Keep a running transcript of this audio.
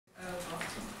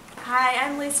Hi,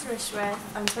 I'm Lisa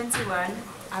Rushworth. I'm 21.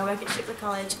 I work at Shipley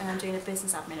College and I'm doing a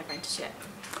business admin apprenticeship.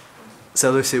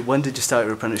 So Lucy, when did you start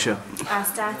your apprenticeship? I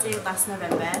started last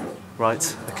November.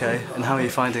 Right, okay. And how are you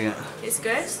finding it? It's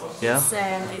good. Yeah?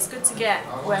 It's good to get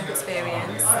work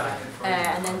experience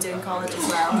and then doing college as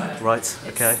well. Right,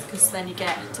 okay. Because then you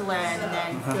get to learn and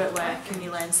then you're at work and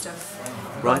you learn stuff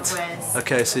Right, both ways.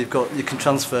 okay, so you can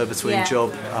transfer between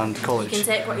job and college. You can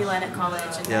take what you learn at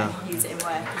college and then use it in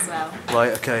work as well.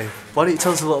 Right, okay. Why don't you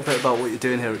tell us a little bit about what you're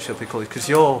doing here at Shipley College? Because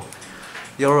you're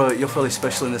fairly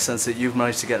special in the sense that you've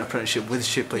managed to get an apprenticeship with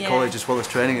Shipley College as well as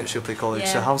training at Shipley College.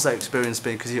 So how's that experience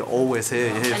been? Because you're always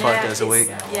here, you're here 5 days a week.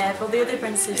 Yeah, well the other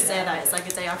apprentices say that it's like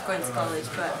a day off going to college,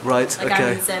 but I'm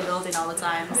in the same building all the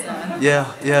time. So.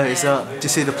 Yeah, is that, do you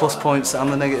see the plus points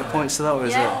and the negative points to that, or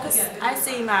is because I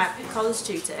see my college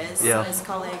tutors as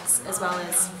colleagues as well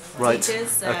as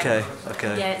teachers. So okay.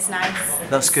 Yeah, it's nice.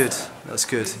 That's good, that's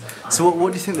good. So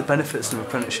what do you think the benefits of an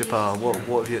apprenticeship are? What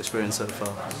have you experienced so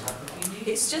far?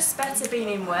 It's just better being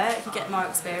in work, you get more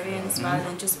experience rather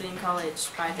than just being in college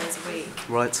 5 days a week.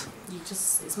 Right.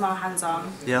 It's more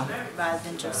hands-on rather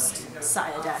than just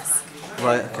sat at a desk.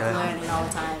 Right, okay. Learning all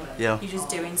the time. Yeah. You're just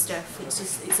doing stuff, it's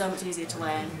so much easier to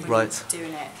learn when you're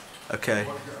doing it. Okay.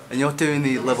 And you're doing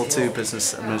the level 2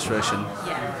 business administration.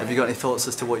 Yeah. Have you got any thoughts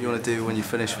as to what you want to do when you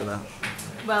finish with that?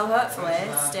 Well, hopefully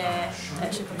stay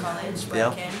at Shipley College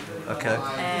working. Yeah. Okay.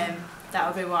 That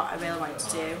would be what I really want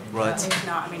to do. Right. If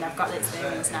not, I mean, I've got the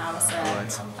experience now, so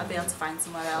I'll be able to find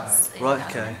somewhere else. Right,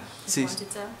 okay. So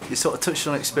you sort of touched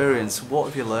on experience. What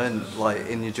have you learned, like,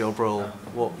 in your job role?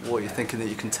 What are you thinking that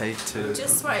you can take to...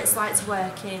 Just what it's like to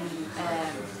work in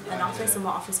an office and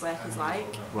what office work is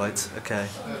like. Right, okay.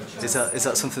 Is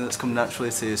that something that's come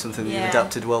naturally to you, something that you've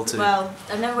adapted well to? Well,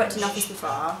 I've never worked in an office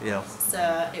before. Yeah.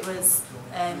 So it was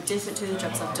different to the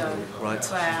jobs I've done. Right.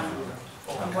 Where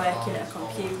I'm working at a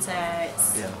computer.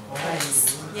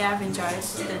 I've enjoyed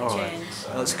the change.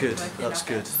 That's good. That's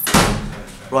good.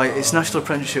 Right, it's National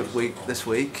Apprenticeship Week this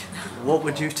week. What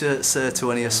would you say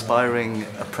to any aspiring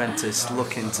apprentice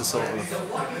looking to sort of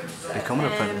become an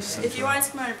apprentice? If you want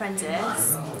to become an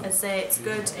apprentice, I'd say it's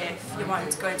good if you want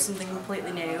to go into something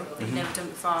completely new that you've never done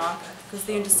before, because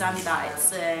they understand that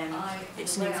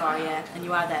it's new for you and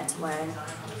you are there to learn.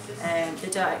 They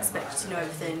don't expect you to know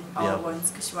everything all at once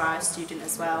because you are a student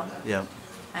as well. Yeah.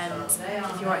 And if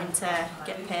you're wanting to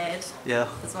get paid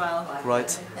as well,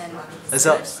 then has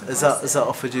that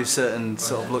offered you certain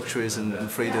sort of luxuries and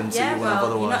freedoms that you wouldn't have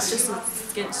otherwise? You're not just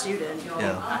a good student, you're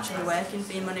actually working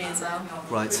for your money as well.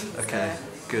 Right, okay,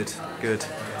 good.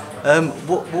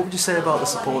 What would you say about the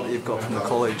support that you've got from the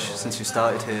college since you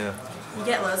started here? You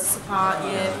get loads of support,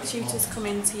 your tutors come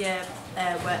into your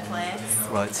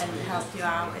workplace and help you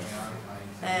out.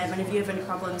 And if you have any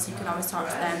problems, you can always talk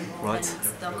to them and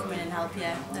they'll come in and help you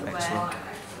at work.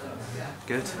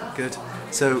 Good.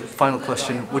 So, final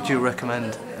question, would you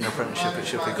recommend an apprenticeship at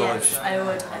Shipley College? Yes, I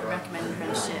would recommend an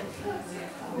apprenticeship.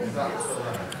 Yes.